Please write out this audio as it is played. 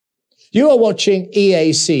You are watching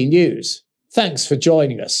EAC News. Thanks for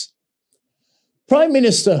joining us. Prime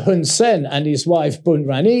Minister Hun Sen and his wife Bun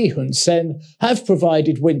Rani Hun Sen have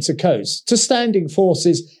provided winter coats to standing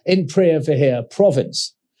forces in Preah Vihear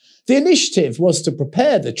province. The initiative was to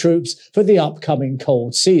prepare the troops for the upcoming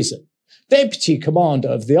cold season. Deputy Commander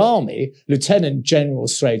of the Army, Lieutenant General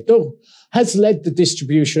Sray Duh, has led the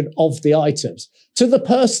distribution of the items to the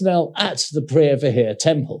personnel at the Preah Vihear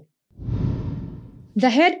temple.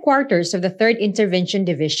 The headquarters of the 3rd Intervention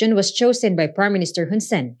Division was chosen by Prime Minister Hun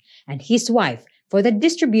Sen and his wife for the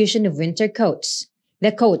distribution of winter coats.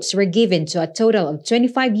 The coats were given to a total of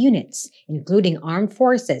 25 units, including armed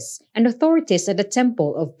forces and authorities at the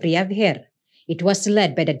temple of Preah Vihear. It was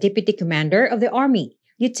led by the Deputy Commander of the Army,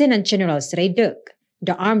 Lieutenant General Sray Duh.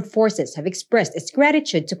 The armed forces have expressed its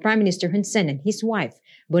gratitude to Prime Minister Hun Sen and his wife,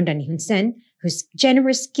 Bun Rani Hun Sen, whose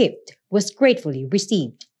generous gift was gratefully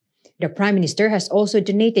received. The Prime Minister has also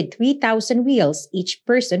donated 3,000 wheels each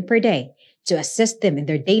person per day to assist them in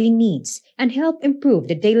their daily needs and help improve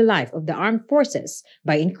the daily life of the armed forces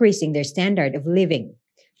by increasing their standard of living.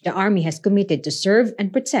 The Army has committed to serve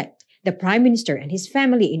and protect the Prime Minister and his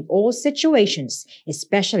family in all situations,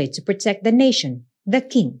 especially to protect the nation, the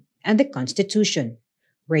King, and the Constitution.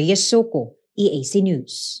 Reyes Soko, EAC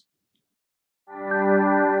News.